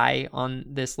pretty high on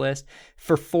this list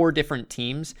for 4 different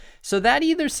teams. So that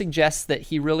either suggests that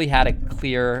he really had a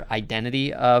clear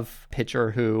identity of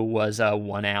pitcher who was a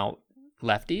one-out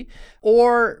lefty,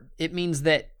 or it means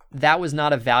that was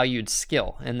not a valued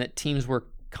skill and that teams were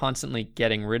constantly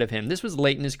getting rid of him. This was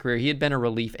late in his career. He had been a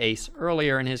relief ace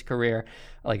earlier in his career,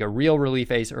 a real relief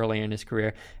ace earlier in his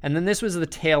career. And then this was the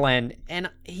tail end, and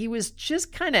he was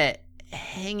just kind of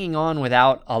hanging on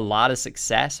without a lot of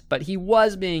success, but he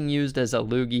was being used as a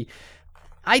loogie.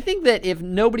 I think that if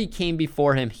nobody came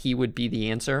before him, he would be the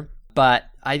answer. but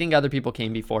I think other people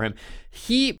came before him.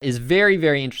 He is very,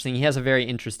 very interesting. He has a very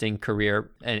interesting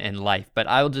career and life, but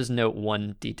I will just note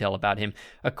one detail about him.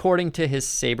 According to his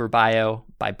Sabre bio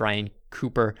by Brian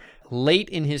Cooper, late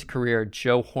in his career,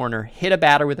 Joe Horner hit a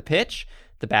batter with a pitch.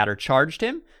 The batter charged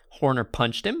him. Horner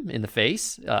punched him in the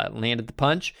face, landed the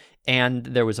punch, and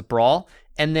there was a brawl.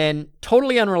 And then,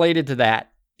 totally unrelated to that,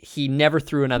 he never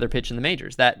threw another pitch in the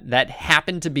majors. That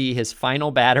happened to be his final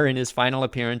batter in his final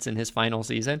appearance in his final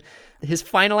season. His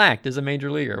final act as a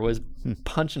major leaguer was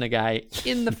punching a guy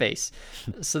in the face.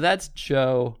 So that's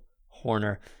Joe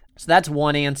Horner. So that's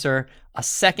one answer. A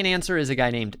second answer is a guy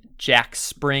named Jack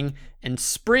Spring. And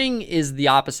Spring is the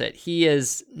opposite. He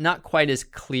is not quite as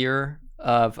clear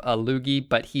of a loogie,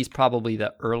 but he's probably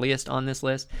the earliest on this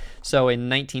list. So in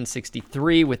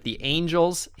 1963 with the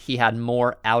Angels, he had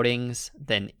more outings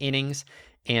than innings.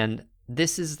 And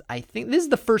I think this is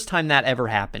the first time that ever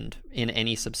happened in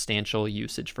any substantial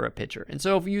usage for a pitcher. And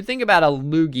so if you think about a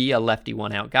loogie, a lefty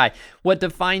one-out guy, what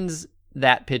defines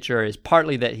that pitcher is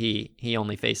partly that he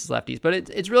only faces lefties, but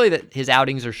it's really that his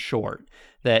outings are short,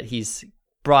 that he's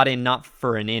brought in not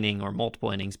for an inning or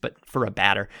multiple innings, but for a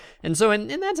batter. And so in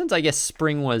that sense, I guess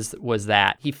Spring was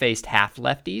that. He faced half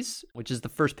lefties, which is the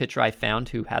first pitcher I found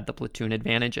who had the platoon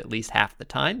advantage at least half the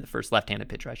time, the first left-handed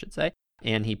pitcher, I should say.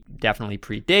 And he definitely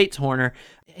predates Horner.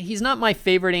 He's not my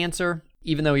favorite answer,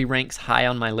 even though he ranks high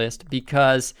on my list,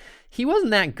 because he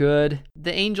wasn't that good.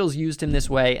 The Angels used him this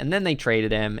way, and then they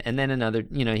traded him, and then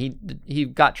he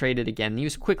got traded again. He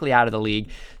was quickly out of the league.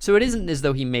 So it isn't as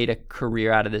though he made a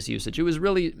career out of this usage. It was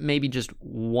really maybe just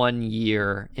 1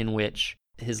 year in which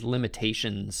his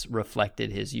limitations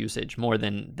reflected his usage more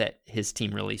than that his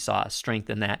team really saw strength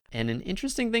in that. And an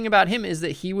interesting thing about him is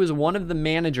that he was one of the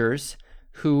managers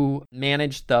who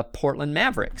managed the Portland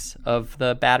Mavericks of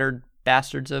the battered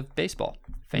bastards of baseball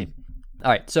fame.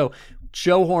 All right, so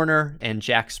Joe Horner and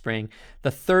Jack Spring.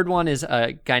 The third one is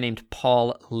a guy named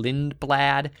Paul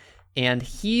Lindblad, and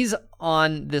he's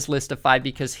on this list of 5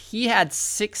 because he had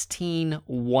 16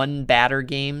 one-batter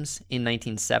games in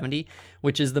 1970,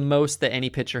 which is the most that any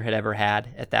pitcher had ever had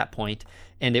at that point,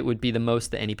 and it would be the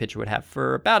most that any pitcher would have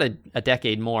for about a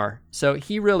decade more. So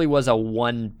he really was a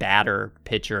one-batter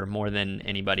pitcher more than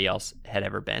anybody else had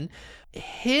ever been.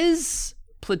 His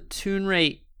platoon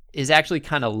rate is actually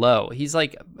kind of low. He's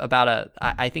like about a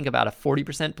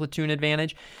 40% platoon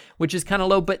advantage, which is kind of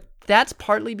low, but that's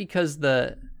partly because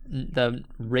the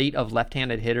rate of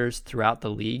left-handed hitters throughout the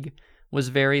league was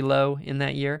very low in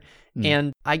that year.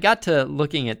 And I got to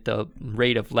looking at the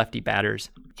rate of lefty batters,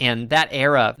 and that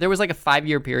era, there was like a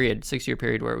 6-year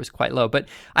period where it was quite low. But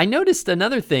I noticed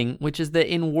another thing, which is that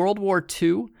in World War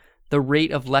II, the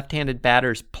rate of left-handed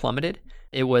batters plummeted.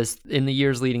 It was in the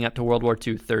years leading up to World War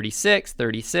II, 36,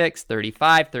 36,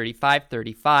 35, 35,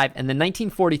 35. And then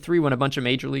 1943, when a bunch of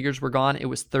major leaguers were gone, it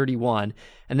was 31.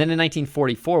 And then in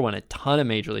 1944, when a ton of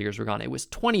major leaguers were gone, it was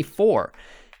 24.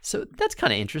 So that's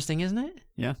kind of interesting, isn't it?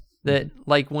 Yeah. That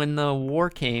like when the war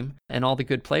came and all the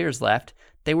good players left,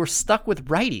 they were stuck with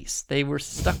righties. They were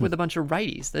stuck with a bunch of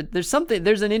righties.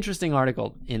 There's an interesting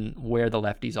article in where the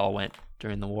lefties all went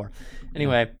during the war.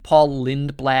 Anyway, Paul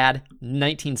Lindblad,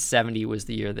 1970 was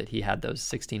the year that he had those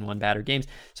 16 one-batter games.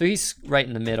 So he's right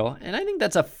in the middle, and I think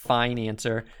that's a fine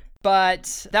answer.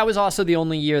 But that was also the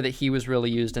only year that he was really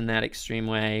used in that extreme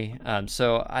way.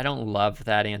 So I don't love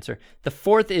that answer. The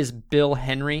fourth is Bill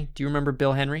Henry. Do you remember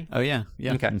Bill Henry? Oh, yeah.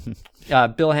 Yeah. Okay.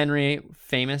 Bill Henry,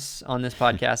 famous on this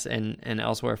podcast and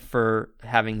elsewhere for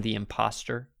having the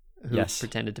imposter who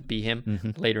pretended to be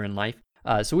him later in life.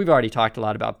 So we've already talked a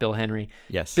lot about Bill Henry.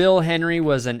 Yes. Bill Henry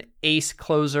was an ace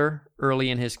closer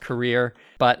early in his career,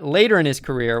 but later in his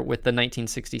career with the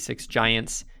 1966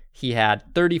 Giants, he had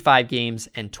 35 games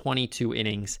and 22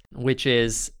 innings, which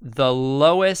is the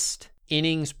lowest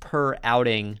innings per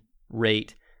outing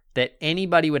rate that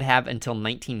anybody would have until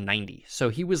 1990. So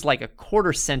he was like a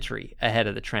quarter century ahead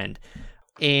of the trend.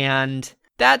 And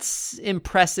that's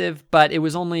impressive, but it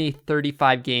was only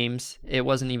 35 games. It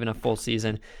wasn't even a full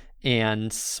season.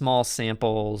 And small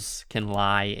samples can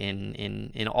lie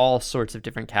in all sorts of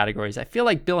different categories. I feel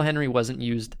like Bill Henry wasn't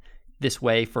used this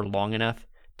way for long enough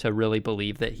to really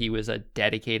believe that he was a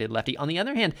dedicated lefty. On the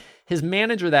other hand, his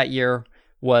manager that year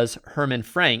was Herman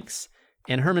Franks,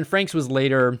 and Herman Franks was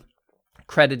later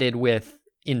credited with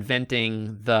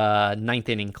inventing the ninth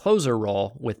inning closer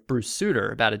role with Bruce Sutter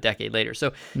about a decade later.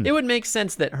 So it would make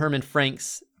sense that Herman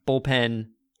Franks, bullpen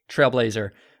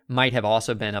trailblazer, might have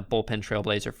also been a bullpen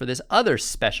trailblazer for this other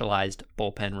specialized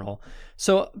bullpen role.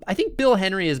 So I think Bill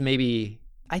Henry is maybe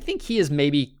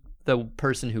the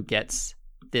person who gets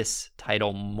this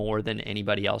title more than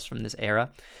anybody else from this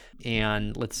era.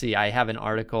 And let's see, I have an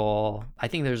article. I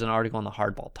think there's an article in the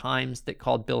Hardball Times that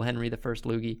called Bill Henry the first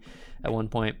loogie at one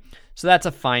point. So that's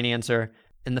a fine answer.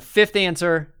 And the fifth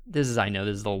answer, I know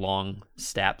this is a long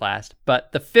stat blast,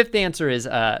 but the fifth answer is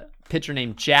a pitcher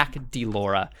named Jack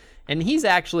DeLaura. And he's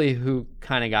actually who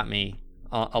kind of got me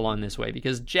along this way,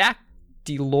 because Jack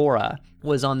DeLaura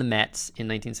was on the Mets in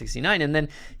 1969, and then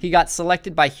he got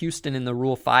selected by Houston in the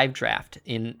Rule 5 draft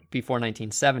before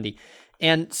 1970.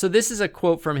 And so this is a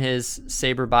quote from his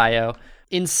Sabre bio.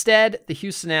 Instead, the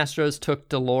Houston Astros took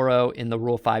DeLauro in the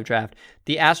Rule 5 draft.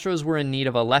 The Astros were in need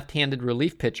of a left-handed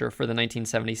relief pitcher for the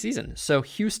 1970 season. So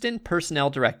Houston personnel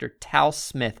director Tal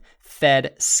Smith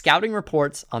fed scouting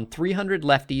reports on 300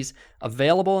 lefties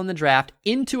available in the draft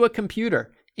into a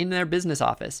computer in their business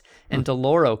office, and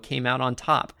DeLauro came out on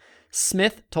top.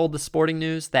 Smith told the Sporting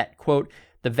News that, quote,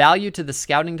 the value to the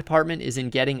scouting department is in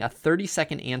getting a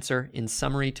 30-second answer in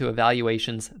summary to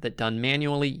evaluations that done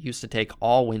manually used to take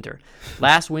all winter.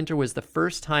 Last winter was the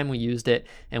first time we used it,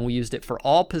 and we used it for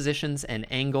all positions and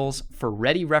angles for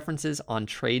ready references on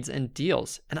trades and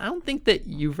deals. And I don't think that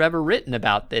you've ever written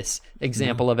about this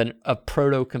example of a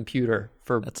proto-computer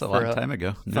for That's a long time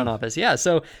ago. Front office. Yeah,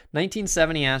 so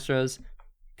 1970 Astros,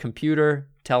 computer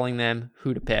telling them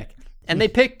who to pick. And they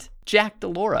picked Jack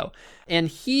DeLauro. And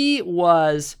he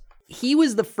was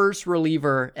the first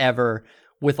reliever ever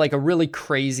with like a really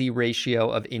crazy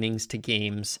ratio of innings to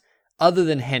games other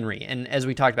than Henry. And as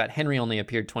we talked about, Henry only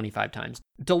appeared 25 times.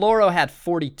 DeLauro had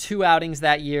 42 outings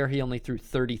that year. He only threw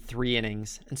 33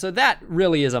 innings. And so that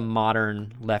really is a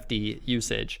modern lefty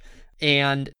usage.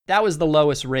 And that was the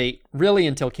lowest rate really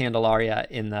until Candelaria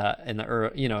in the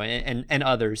early, and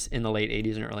others in the late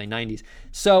 80s and early 90s.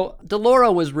 So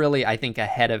DeLauro was really, I think,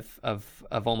 ahead of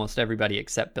almost everybody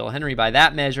except Bill Henry by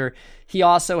that measure. He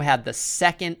also had the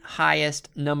second highest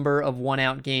number of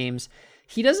one-out games.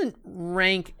 He doesn't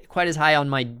rank quite as high on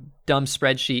my dumb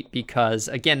spreadsheet because,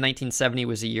 again, 1970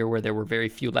 was a year where there were very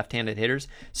few left-handed hitters.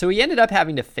 So he ended up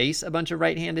having to face a bunch of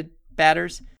right-handed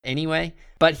batters anyway,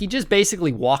 but he just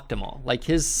basically walked them all. Like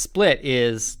his split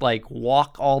is like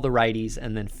walk all the righties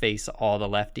and then face all the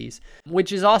lefties,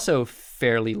 which is also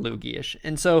fairly loogie-ish.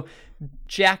 And so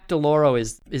Jack DeLauro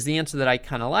is the answer that I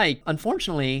kind of like.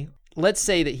 Unfortunately, let's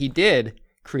say that he did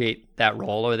create that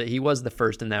role or that he was the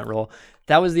first in that role.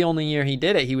 That was the only year he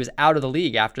did it. He was out of the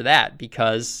league after that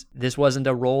because this wasn't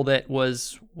a role that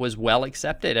was well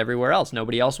accepted everywhere else.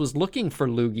 Nobody else was looking for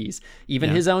loogies.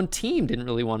 Even his own team didn't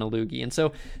really want a loogie. And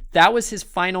so that was his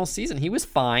final season. He was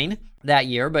fine that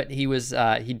year, but he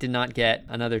did not get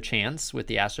another chance with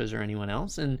the Astros or anyone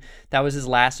else. And that was his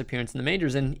last appearance in the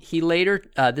majors. And he later,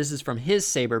 this is from his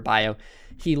Sabre bio,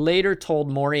 he later told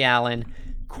Maury Allen,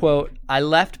 quote, I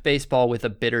left baseball with a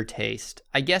bitter taste.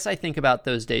 I guess I think about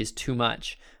those days too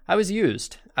much. I was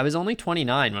used. I was only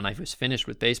 29 when I was finished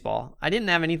with baseball. I didn't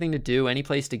have anything to do, any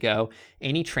place to go,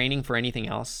 any training for anything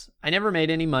else. I never made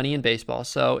any money in baseball,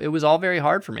 so it was all very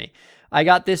hard for me. I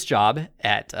got this job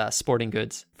at Sporting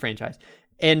Goods franchise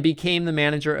and became the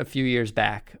manager a few years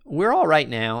back. We're all right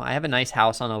now. I have a nice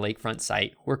house on a lakefront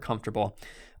site. We're comfortable.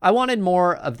 I wanted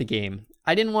more of the game.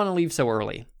 I didn't want to leave so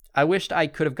early. I wished I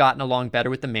could have gotten along better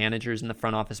with the managers and the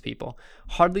front office people.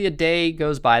 Hardly a day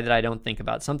goes by that I don't think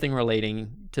about something relating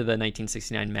to the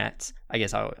 1969 Mets. I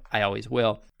guess I always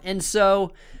will. And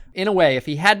so, in a way, if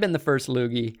he had been the first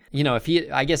loogie, if he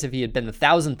had been the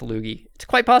 1,000th loogie, it's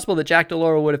quite possible that Jack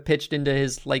DeLauro would have pitched into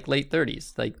his late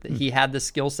 30s. He had the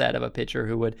skill set of a pitcher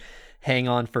who would hang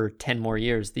on for 10 more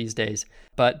years these days.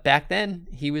 But back then,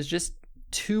 he was just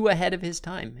too ahead of his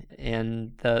time,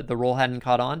 and the role hadn't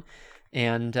caught on.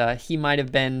 And he might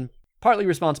have been partly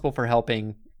responsible for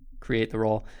helping create the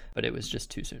role, but it was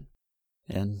just too soon.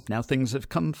 And now things have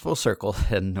come full circle,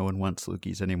 and no one wants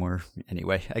loogies anymore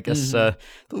anyway. I guess the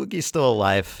loogie's still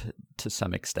alive to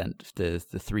some extent. The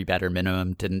 3-batter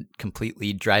minimum didn't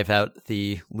completely drive out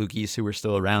the loogies who were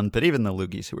still around, but even the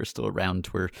loogies who were still around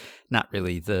were not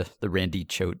really the Randy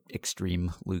Choate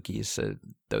extreme loogies.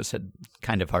 Those had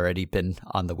kind of already been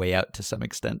on the way out to some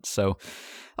extent. So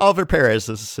Oliver Perez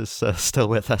is still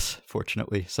with us,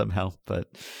 fortunately, somehow. But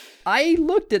I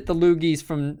looked at the loogies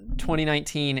from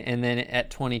 2019 and then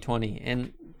at 2020,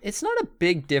 and it's not a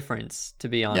big difference, to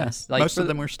be honest. Yeah, most of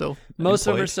them are still Most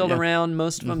of them are still around.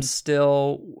 Most of them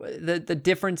still. The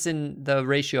difference in the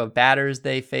ratio of batters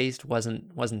they faced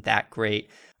wasn't that great.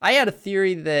 I had a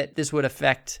theory that this would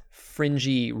affect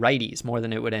fringy righties more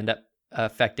than it would end up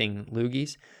affecting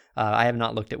loogies. I have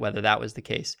not looked at whether that was the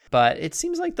case. But it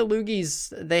seems like the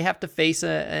loogies, they have to face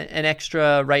an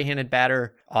extra right-handed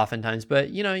batter oftentimes.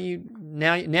 But,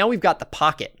 now we've got the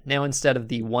pocket. Now instead of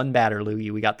the one-batter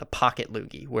loogie, we got the pocket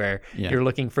loogie, where you're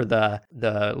looking for the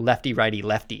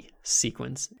lefty-righty-lefty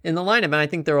sequence in the lineup. And I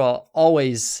think there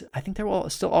will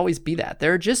still always be that.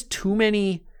 There are just too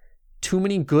many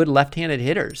good left-handed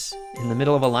hitters in the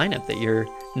middle of a lineup that you're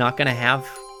not going to have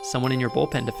someone in your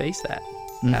bullpen to face that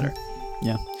batter.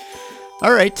 Yeah.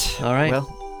 All right. Well,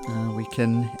 we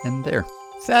can end there.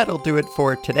 That'll do it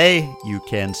for today. You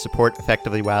can support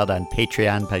Effectively Wild on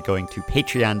Patreon by going to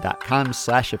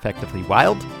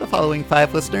patreon.com/effectivelywild. The following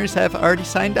 5 listeners have already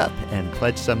signed up and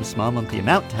pledged some small monthly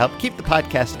amount to help keep the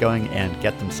podcast going and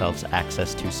get themselves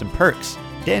access to some perks.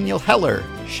 Daniel Heller,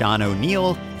 Sean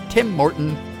O'Neill, Tim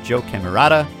Morton, Joe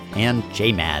Camerata, and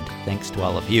JMad. Thanks to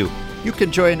all of you. You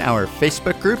can join our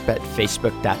Facebook group at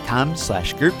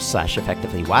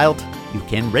facebook.com/groups/effectivelywild. You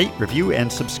can rate, review,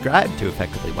 and subscribe to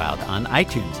Effectively Wild on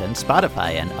iTunes and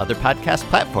Spotify and other podcast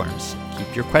platforms.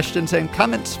 Keep your questions and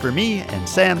comments for me and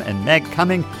Sam and Meg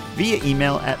coming via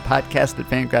email at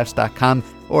podcast@fangraphs.com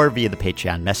or via the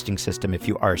Patreon messaging system if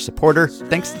you are a supporter.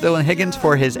 Thanks to Dylan Higgins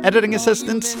for his editing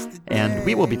assistance, and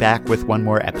we will be back with one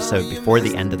more episode before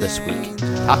the end of this week.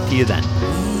 Talk to you then.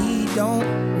 We don't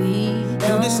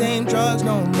do the same drugs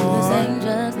no more.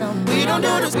 We don't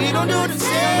do the same drugs.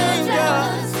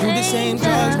 Do the same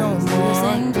drugs no more. We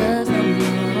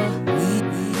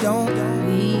don't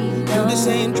do the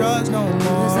same drugs no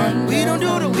more. We don't do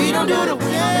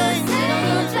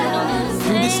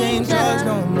the same drugs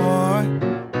no more.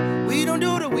 We don't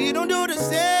do the